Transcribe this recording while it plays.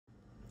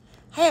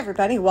Hey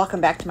everybody, welcome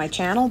back to my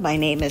channel. My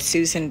name is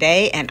Susan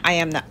Day and I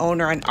am the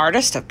owner and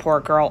artist of Poor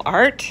Girl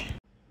Art.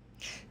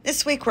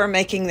 This week we're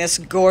making this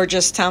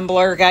gorgeous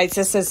tumbler. Guys,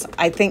 this is,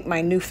 I think,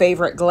 my new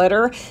favorite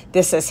glitter.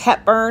 This is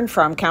Hepburn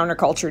from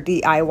Counterculture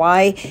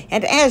DIY.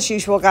 And as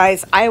usual,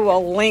 guys, I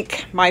will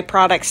link my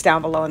products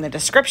down below in the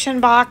description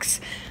box.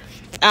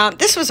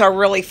 This was a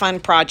really fun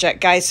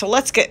project, guys, so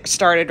let's get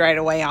started right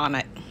away on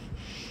it.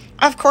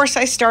 Of course,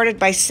 I started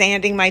by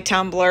sanding my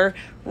tumbler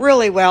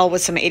really well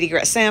with some 80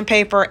 grit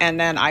sandpaper, and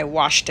then I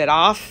washed it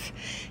off.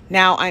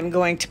 Now I'm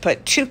going to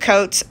put 2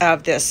 coats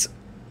of this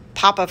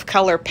pop of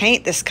color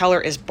paint. This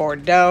color is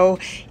Bordeaux.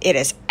 It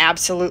is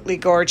absolutely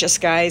gorgeous,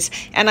 guys,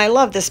 and I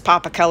love this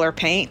pop of color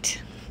paint.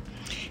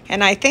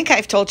 And I think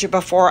I've told you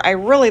before, I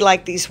really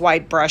like these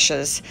wide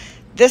brushes.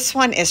 This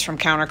one is from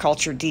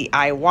Counterculture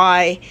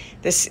DIY.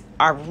 This is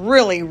a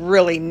really,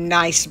 really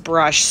nice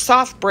brush.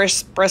 Soft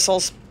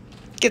bristles,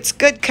 gets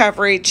good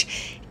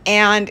coverage,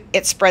 and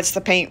it spreads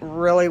the paint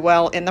really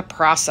well in the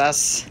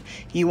process.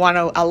 You want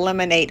to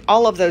eliminate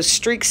all of those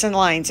streaks and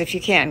lines if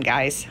you can,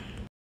 guys.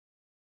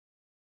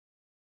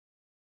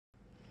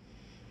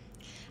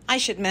 I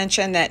should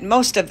mention that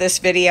most of this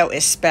video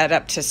is sped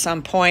up to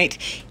some point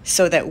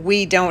so that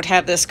we don't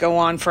have this go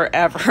on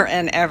forever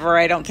and ever.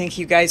 I don't think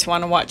you guys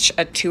want to watch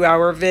a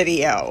 2-hour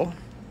video.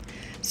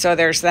 So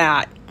there's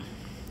that.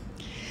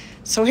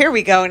 So here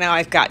we go. Now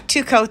I've got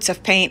 2 coats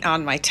of paint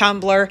on my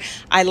tumbler.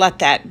 I let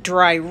that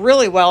dry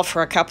really well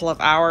for a couple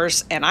of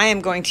hours, and I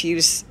am going to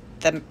use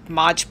the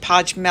Mod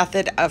Podge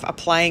method of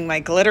applying my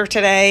glitter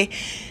today.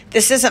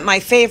 This isn't my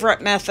favorite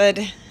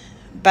method,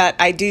 but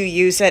I do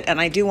use it,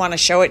 and I do want to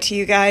show it to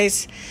you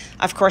guys.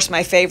 Of course,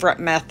 my favorite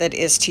method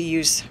is to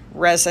use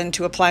resin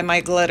to apply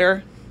my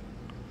glitter.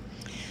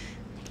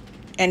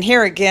 And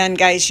here again,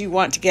 guys, you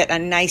want to get a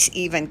nice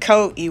even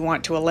coat. You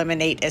want to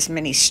eliminate as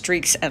many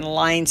streaks and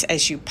lines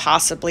as you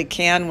possibly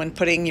can when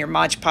putting your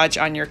Mod Podge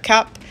on your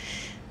cup,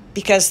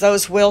 because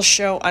those will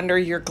show under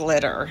your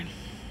glitter.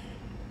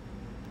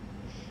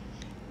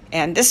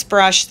 And this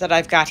brush that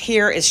I've got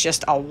here is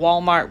just a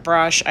Walmart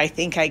brush. I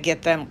think I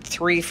get them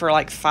 3 for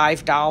like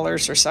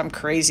 $5 or some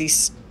crazy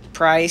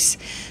price.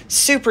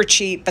 Super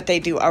cheap, but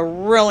they do a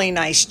really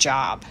nice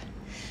job.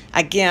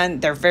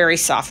 Again, they're very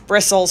soft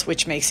bristles,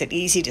 which makes it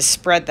easy to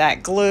spread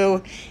that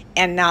glue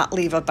and not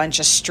leave a bunch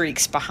of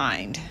streaks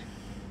behind.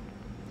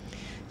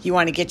 You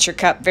want to get your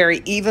cup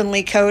very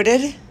evenly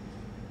coated.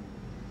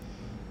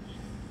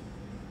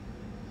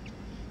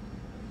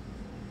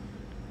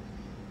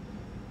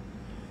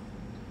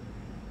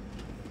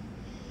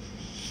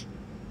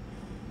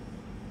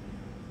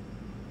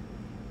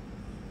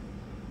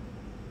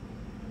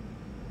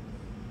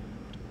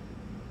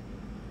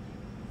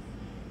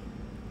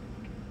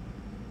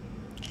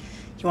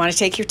 You want to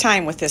take your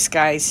time with this,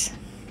 guys.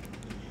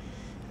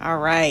 All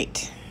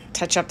right,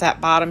 touch up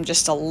that bottom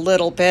just a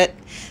little bit.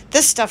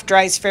 This stuff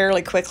dries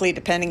fairly quickly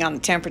depending on the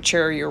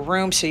temperature of your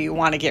room, so you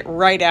want to get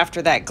right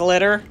after that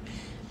glitter.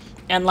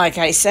 And like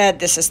I said,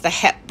 this is the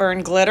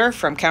Hepburn glitter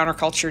from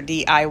Counterculture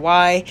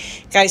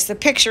DIY. Guys, the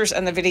pictures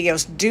and the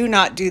videos do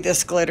not do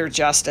this glitter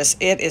justice.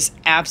 It is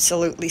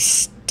absolutely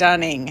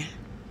stunning.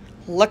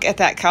 Look at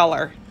that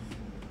color.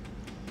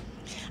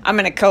 I'm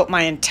going to coat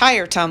my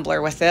entire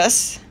tumbler with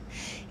this.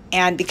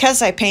 And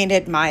because I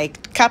painted my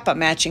cup a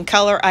matching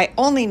color, I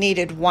only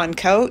needed 1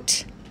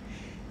 coat.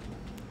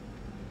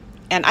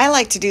 And I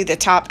like to do the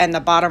top and the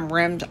bottom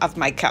rim of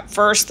my cup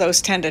first. Those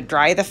tend to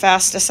dry the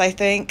fastest, I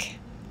think.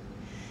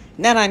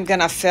 And then I'm going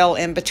to fill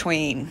in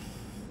between.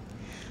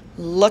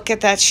 Look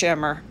at that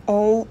shimmer.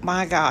 Oh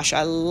my gosh,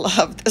 I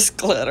love this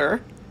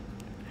glitter.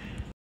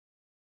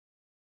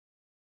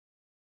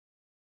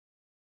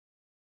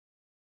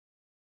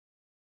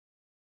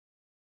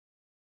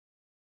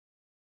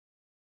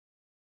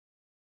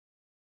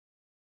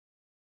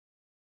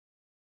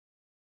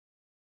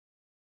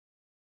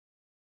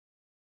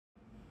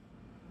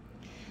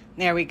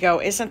 There we go.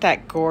 Isn't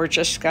that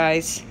gorgeous,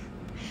 guys?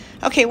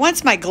 Okay,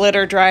 once my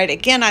glitter dried,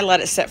 again, I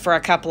let it sit for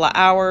a couple of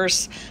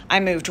hours.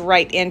 I moved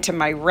right into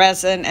my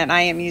resin, and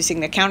I am using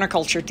the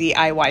Counterculture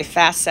DIY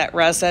Fast Set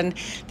resin.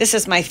 This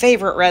is my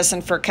favorite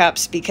resin for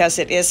cups because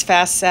it is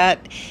fast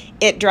set.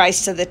 It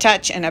dries to the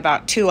touch in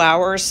about 2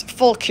 hours,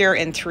 full cure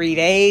in 3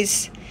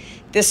 days.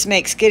 This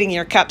makes getting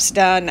your cups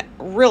done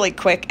really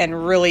quick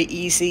and really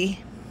easy.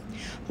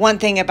 One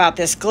thing about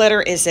this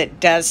glitter is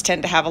it does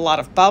tend to have a lot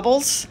of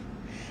bubbles.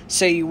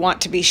 So you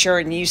want to be sure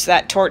and use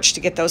that torch to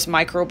get those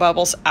micro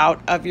bubbles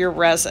out of your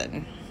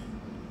resin.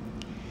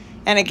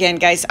 And again,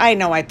 guys, I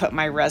know I put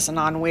my resin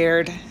on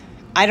weird.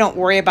 I don't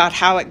worry about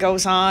how it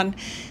goes on.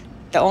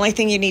 The only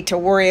thing you need to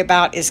worry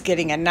about is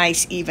getting a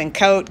nice even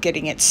coat,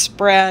 getting it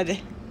spread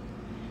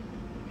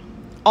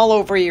all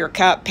over your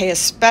cup. Pay a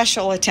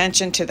special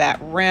attention to that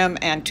rim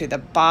and to the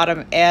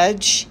bottom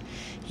edge.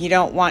 You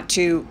don't want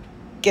to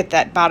get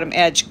that bottom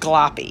edge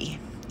gloppy.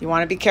 You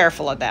want to be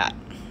careful of that.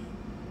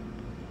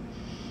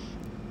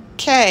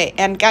 Okay,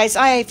 and guys,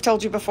 I've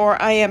told you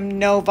before, I am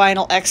no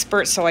vinyl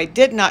expert, so I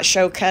did not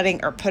show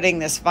cutting or putting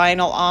this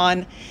vinyl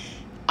on.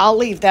 I'll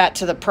leave that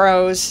to the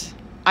pros.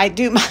 I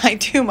do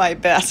my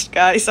best,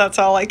 guys. That's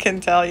all I can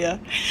tell you.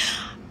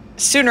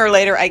 Sooner or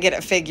later, I get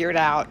it figured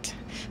out.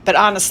 But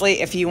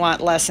honestly, if you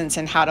want lessons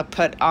in how to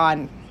put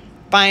on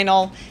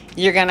vinyl,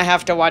 you're going to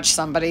have to watch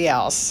somebody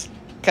else,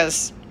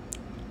 because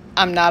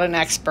I'm not an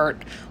expert.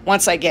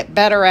 Once I get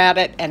better at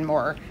it and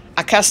more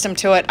accustomed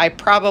to it, I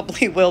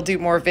probably will do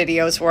more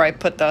videos where I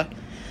put the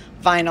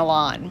vinyl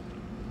on.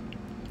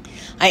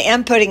 I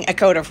am putting a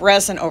coat of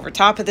resin over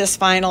top of this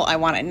vinyl. I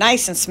want it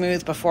nice and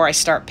smooth before I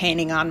start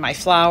painting on my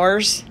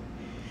flowers.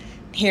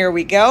 Here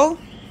we go.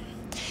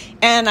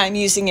 And I'm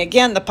using,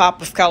 again, the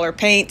Pop of Color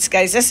paints.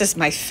 Guys, this is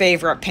my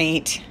favorite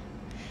paint.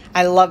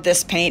 I love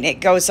this paint.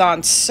 It goes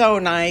on so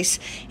nice.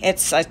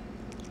 It's a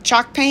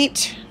chalk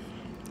paint,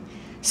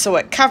 so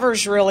it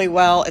covers really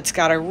well. It's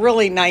got a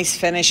really nice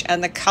finish,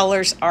 and the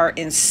colors are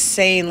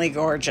insanely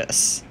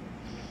gorgeous.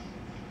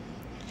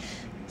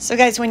 So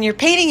guys, when you're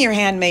painting your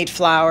handmade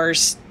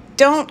flowers,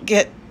 don't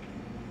get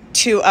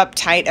too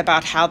uptight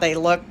about how they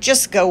look.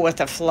 Just go with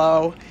the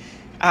flow.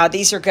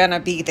 These are going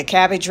to be the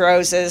cabbage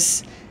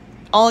roses.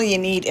 All you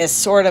need is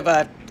sort of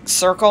a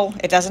circle.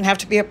 It doesn't have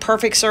to be a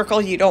perfect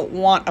circle. You don't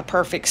want a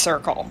perfect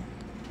circle.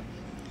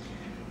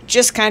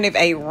 Just kind of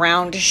a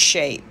round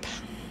shape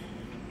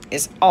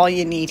is all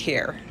you need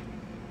here.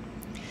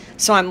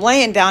 So I'm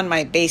laying down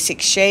my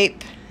basic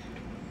shape.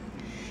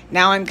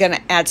 Now I'm going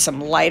to add some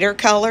lighter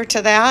color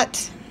to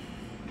that.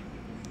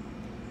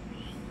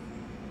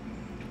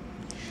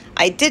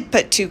 I did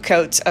put 2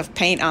 coats of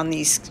paint on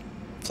these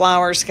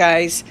flowers,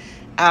 guys,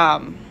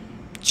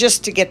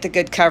 just to get the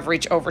good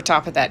coverage over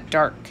top of that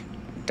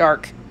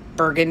dark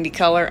burgundy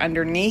color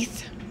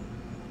underneath.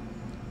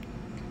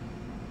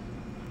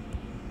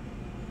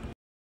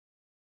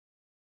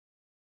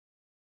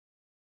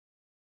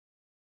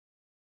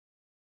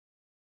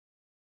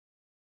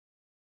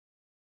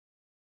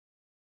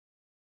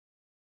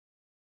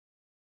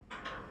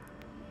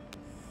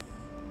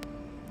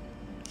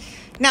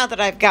 Now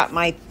that I've got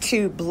my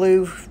 2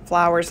 blue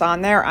flowers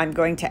on there, I'm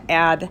going to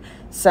add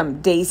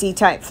some daisy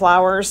type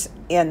flowers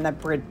in the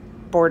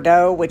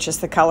Bordeaux, which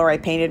is the color I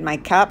painted my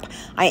cup.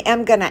 I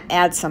am going to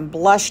add some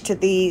blush to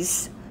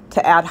these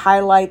to add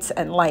highlights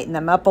and lighten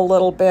them up a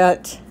little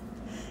bit.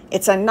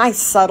 It's a nice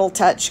subtle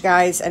touch,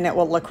 guys, and it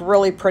will look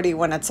really pretty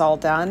when it's all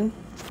done.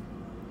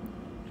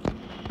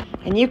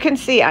 And you can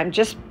see I'm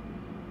just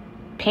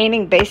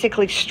painting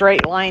basically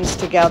straight lines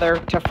together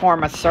to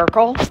form a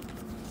circle.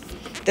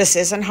 This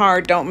isn't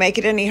hard. Don't make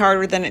it any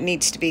harder than it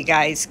needs to be,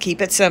 guys.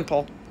 Keep it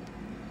simple.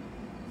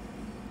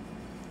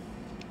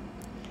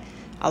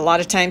 A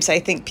lot of times I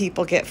think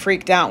people get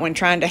freaked out when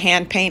trying to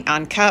hand paint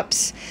on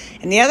cups.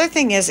 And the other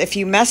thing is, if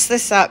you mess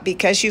this up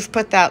because you've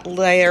put that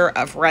layer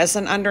of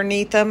resin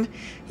underneath them,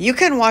 you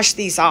can wash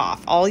these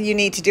off. All you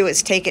need to do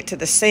is take it to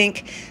the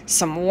sink,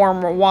 some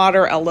warm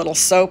water, a little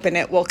soap, and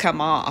it will come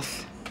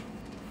off.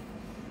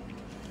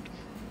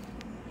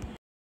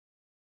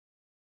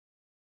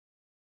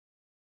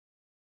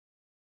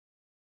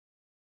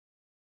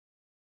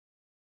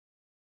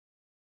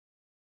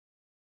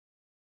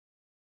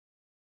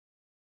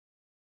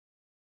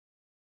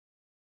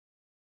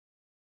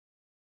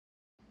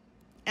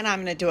 And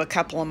I'm going to do a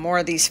couple of more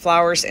of these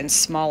flowers in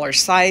smaller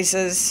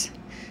sizes,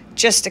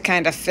 just to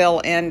kind of fill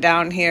in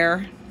down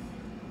here.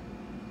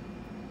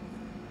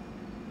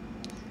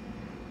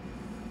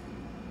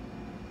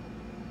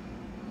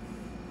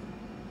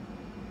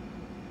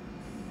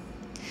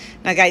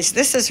 Now guys,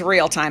 this is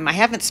real time. I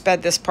haven't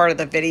sped this part of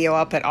the video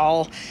up at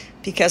all,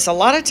 because a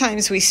lot of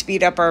times we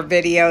speed up our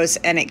videos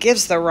and it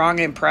gives the wrong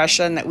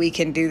impression that we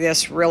can do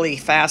this really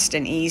fast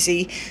and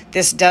easy.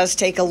 This does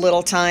take a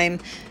little time,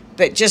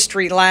 but just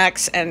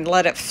relax and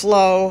let it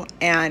flow,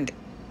 and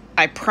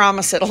I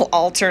promise it'll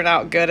all turn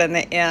out good in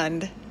the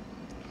end.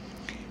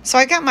 So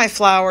I got my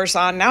flowers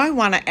on. Now I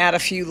want to add a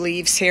few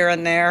leaves here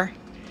and there.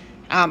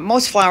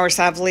 Most flowers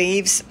have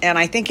leaves, and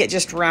I think it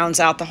just rounds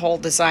out the whole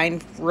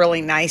design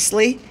really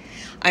nicely.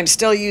 I'm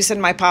still using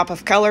my Pop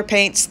of Color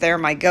paints. They're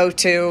my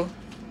go-to.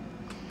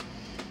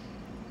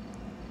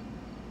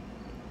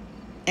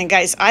 And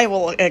guys, I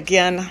will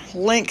again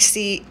link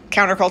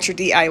Counterculture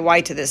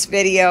DIY to this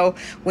video.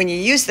 When you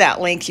use that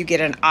link, you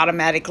get an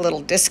automatic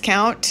little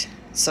discount.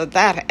 So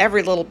that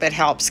every little bit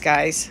helps,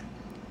 guys.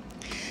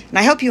 And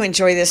I hope you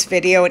enjoy this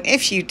video. And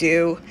if you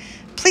do,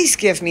 please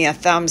give me a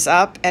thumbs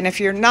up. And if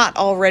you're not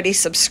already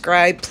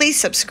subscribed, please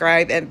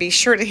subscribe and be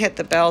sure to hit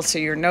the bell so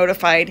you're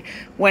notified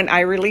when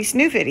I release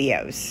new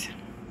videos.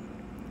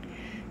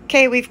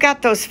 Okay, we've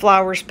got those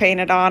flowers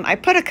painted on. I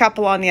put a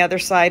couple on the other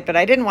side, but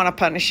I didn't want to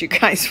punish you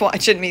guys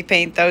watching me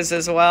paint those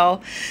as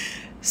well.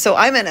 So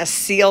I'm going to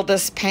seal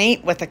this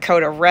paint with a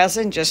coat of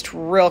resin just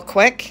real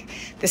quick.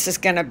 This is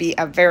going to be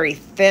a very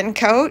thin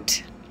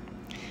coat.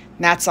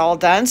 And that's all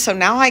done. So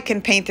now I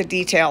can paint the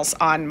details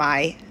on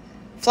my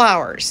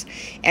flowers.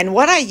 And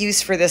what I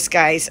used for this,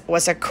 guys,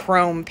 was a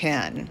chrome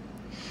pen.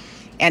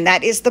 And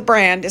that is the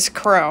brand is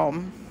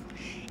Chrome.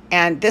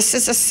 And this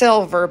is a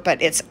silver,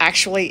 but it's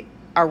actually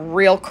a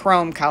real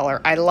chrome color.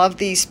 I love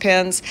these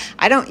pens.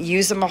 I don't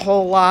use them a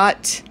whole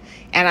lot,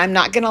 and I'm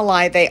not gonna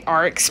lie, they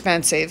are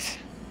expensive.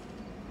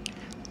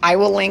 I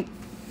will link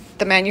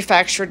the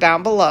manufacturer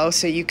down below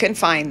so you can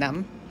find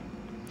them.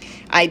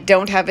 I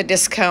don't have a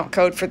discount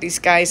code for these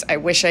guys. I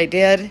wish I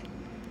did.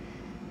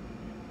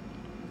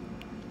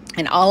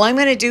 And all I'm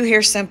going to do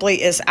here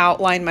simply is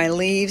outline my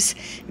leaves.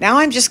 Now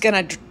I'm just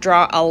going to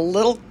draw a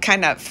little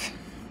kind of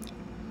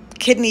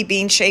kidney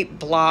bean shaped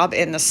blob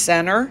in the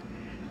center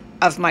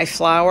of my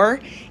flower.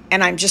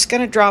 And I'm just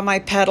going to draw my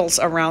petals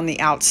around the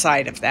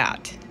outside of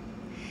that.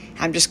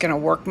 I'm just going to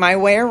work my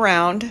way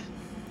around.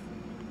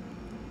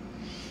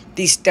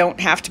 These don't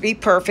have to be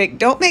perfect.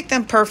 Don't make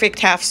them perfect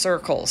half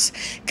circles.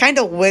 Kind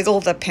of wiggle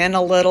the pen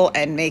a little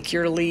and make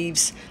your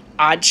leaves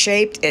odd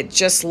shaped. It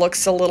just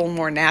looks a little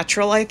more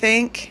natural, I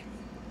think.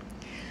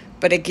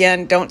 But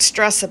again, don't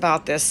stress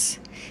about this.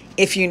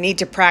 If you need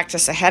to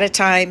practice ahead of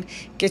time,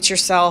 get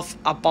yourself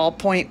a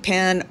ballpoint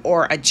pen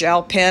or a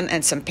gel pen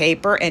and some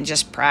paper and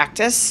just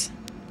practice.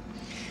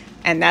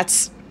 And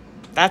that's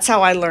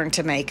how I learned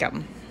to make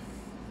them.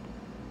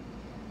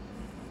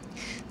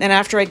 Then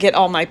after I get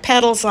all my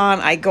petals on,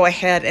 I go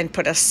ahead and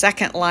put a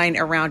second line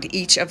around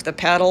each of the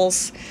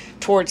petals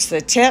towards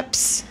the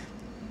tips.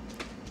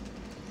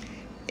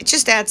 It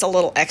just adds a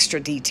little extra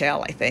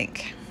detail, I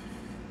think.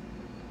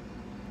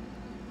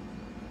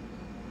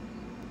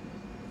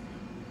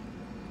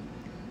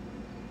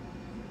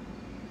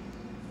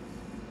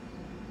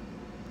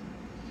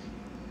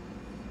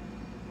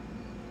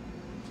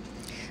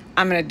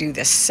 I'm going to do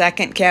the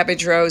second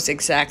cabbage rose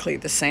exactly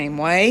the same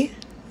way.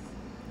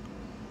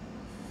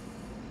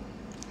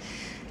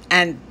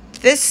 And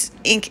this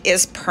ink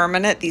is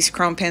permanent. These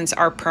chrome pens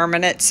are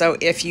permanent. So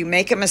if you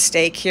make a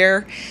mistake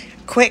here,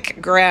 quick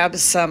grab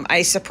some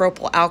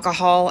isopropyl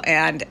alcohol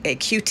and a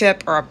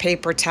Q-tip or a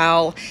paper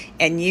towel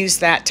and use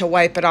that to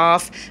wipe it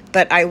off.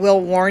 But I will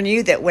warn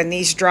you that when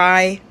these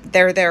dry,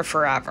 they're there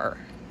forever.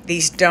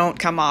 These don't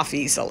come off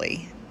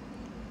easily.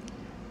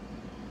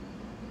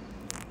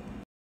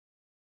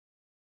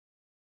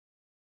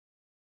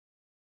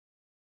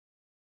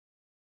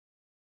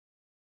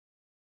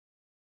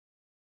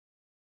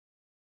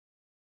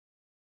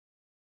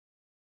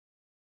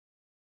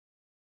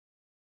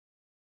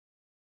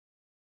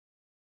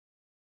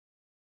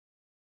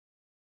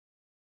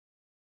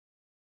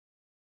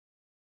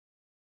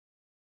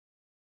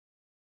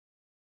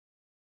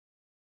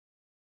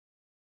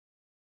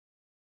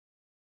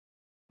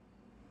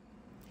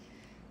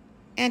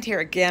 And here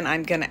again,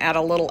 I'm going to add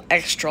a little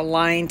extra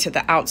line to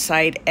the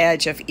outside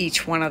edge of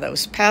each one of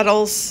those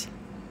petals.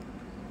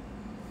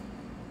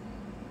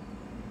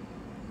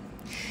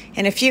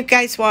 And if you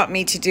guys want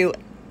me to do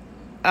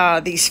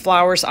these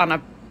flowers on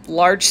a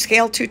large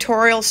scale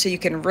tutorial so you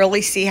can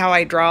really see how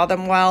I draw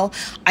them well,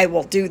 I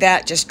will do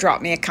that. Just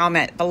drop me a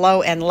comment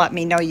below and let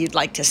me know you'd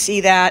like to see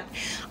that.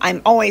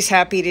 I'm always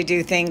happy to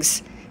do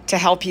things to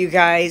help you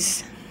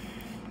guys.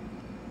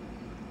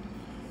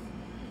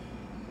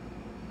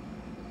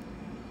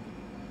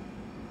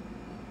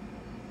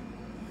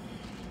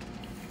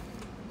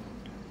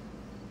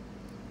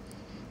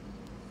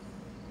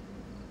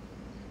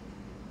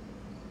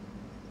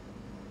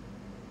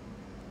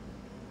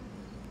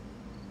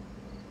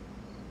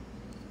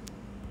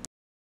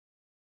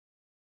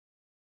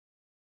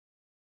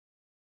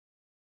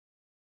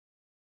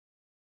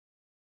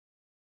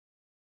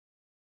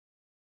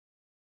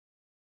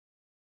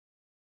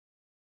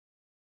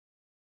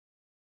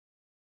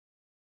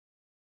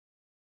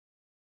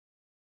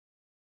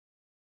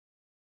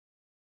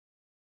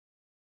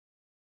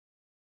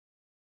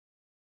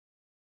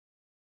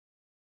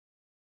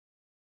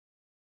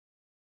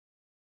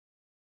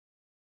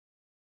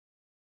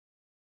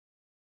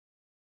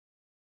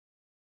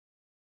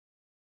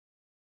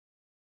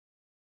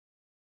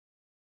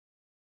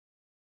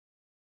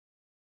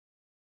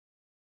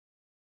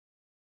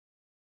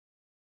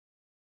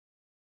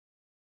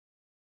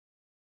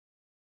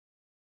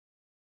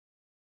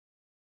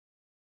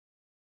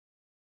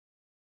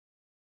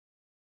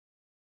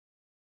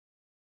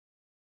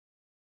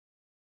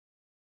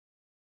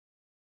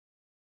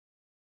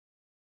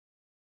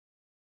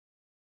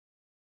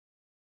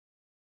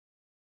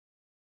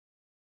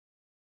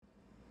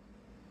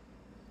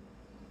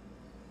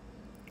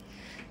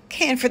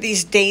 Okay, and for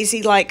these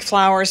daisy-like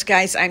flowers,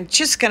 guys, I'm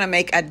just going to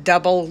make a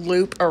double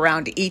loop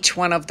around each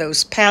one of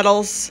those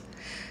petals,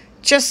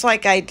 just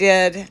like I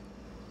did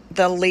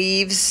the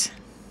leaves.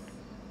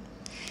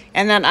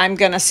 And then I'm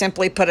going to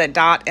simply put a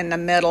dot in the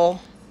middle,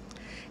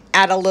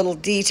 add a little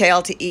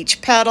detail to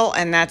each petal,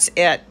 and that's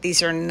it.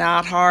 These are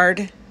not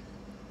hard.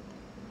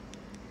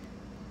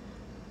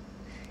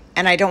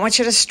 And I don't want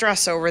you to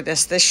stress over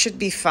this. This should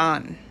be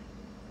fun.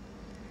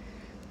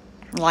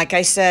 Like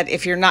I said,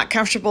 if you're not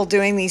comfortable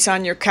doing these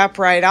on your cup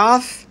right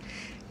off,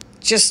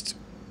 just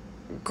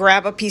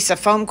grab a piece of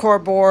foam core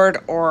board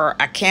or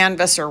a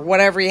canvas or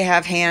whatever you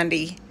have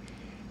handy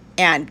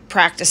and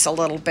practice a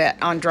little bit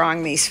on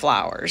drawing these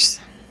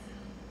flowers.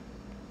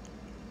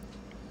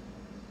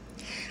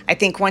 I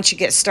think once you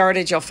get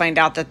started, you'll find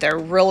out that they're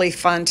really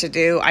fun to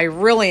do. I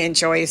really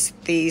enjoy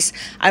these.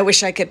 I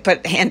wish I could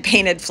put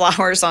hand-painted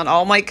flowers on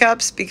all my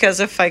cups,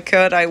 because if I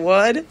could, I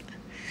would.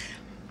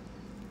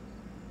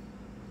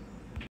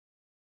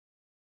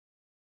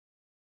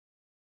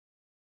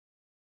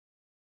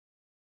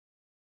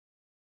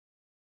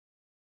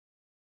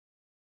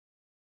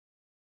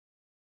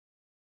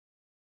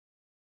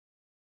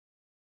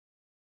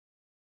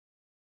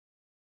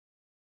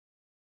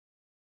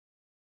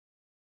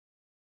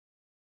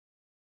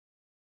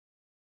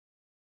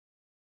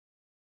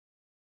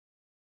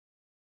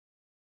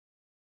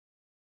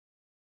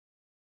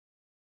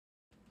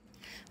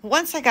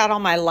 Once I got all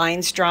my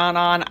lines drawn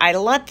on, I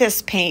let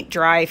this paint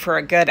dry for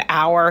a good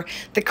hour.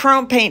 The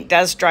chrome paint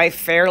does dry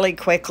fairly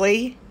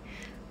quickly,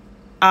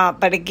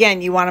 but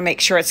again, you want to make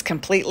sure it's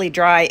completely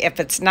dry. If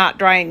it's not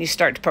dry and you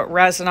start to put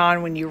resin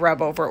on, when you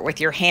rub over it with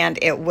your hand,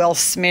 it will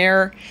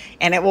smear,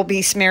 and it will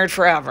be smeared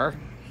forever.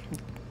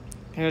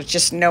 There's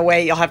just no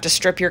way. You'll have to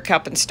strip your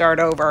cup and start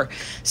over.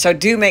 So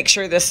do make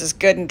sure this is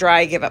good and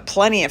dry. Give it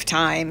plenty of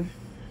time.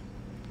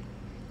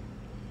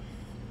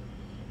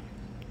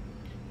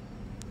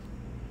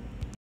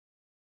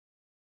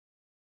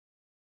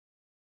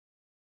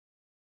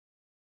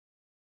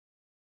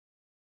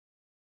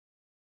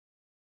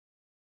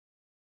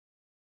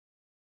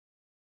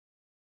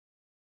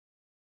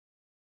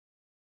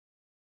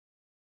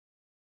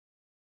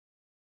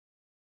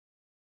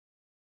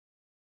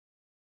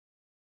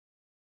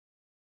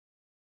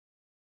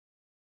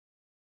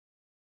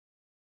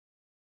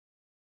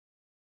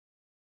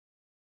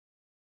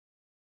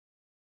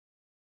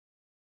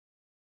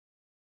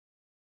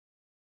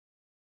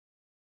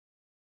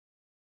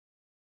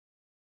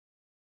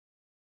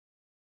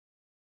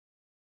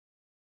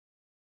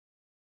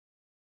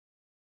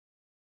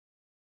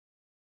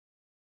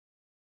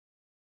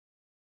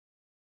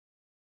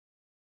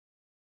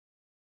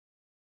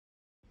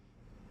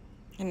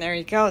 And there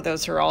you go.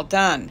 Those are all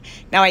done.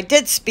 Now I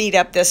did speed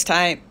up this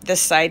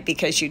side,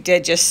 because you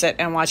did just sit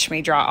and watch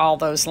me draw all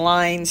those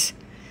lines.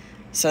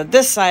 So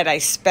this side I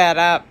sped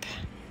up.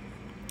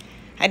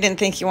 I didn't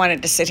think you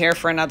wanted to sit here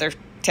for another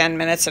 10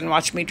 minutes and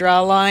watch me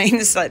draw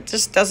lines. That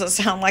just doesn't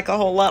sound like a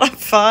whole lot of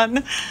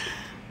fun.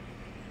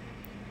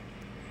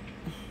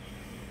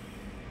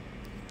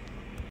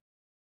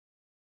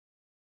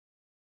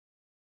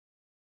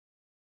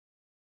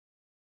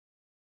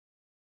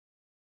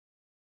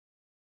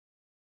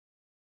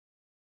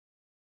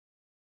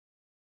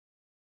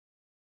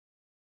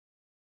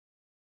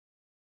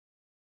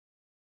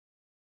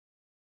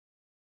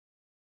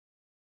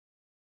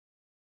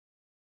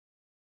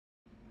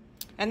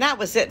 And that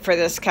was it for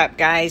this cup,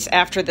 guys.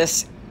 After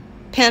this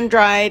pen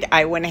dried,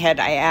 I went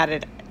ahead, I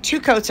added 2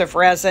 coats of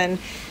resin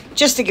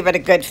just to give it a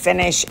good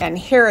finish. And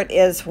here it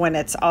is when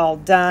it's all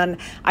done.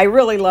 I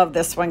really love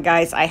this one,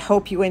 guys. I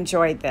hope you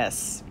enjoyed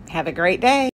this. Have a great day.